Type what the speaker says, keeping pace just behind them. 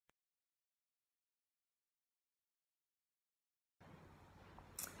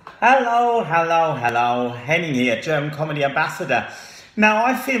Hello. Henning here, German comedy ambassador. Now,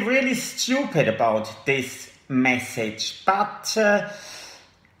 I feel really stupid about this message, but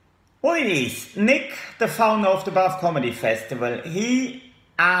what it is, Nick, the founder of the Baath Comedy Festival, he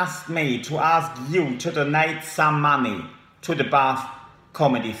asked me to ask you to donate some money to the Baath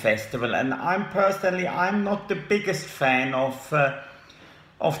Comedy Festival, and I'm not the biggest fan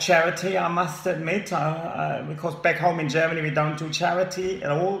of charity, I must admit, because back home in Germany we don't do charity at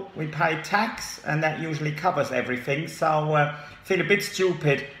all. We pay tax, and that usually covers everything. So I feel a bit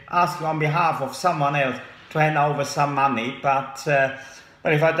stupid asking on behalf of someone else to hand over some money. But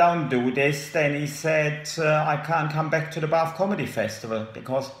if I don't do this, then he said I can't come back to the Baath Comedy Festival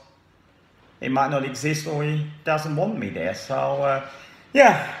because it might not exist, or he doesn't want me there. So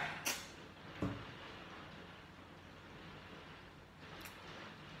yeah.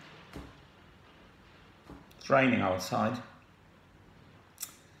 It's raining outside,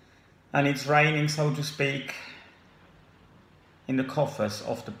 and it's raining, so to speak, in the coffers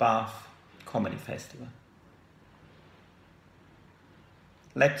of the Baath Comedy Festival.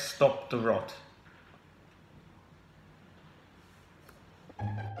 Let's stop the rot.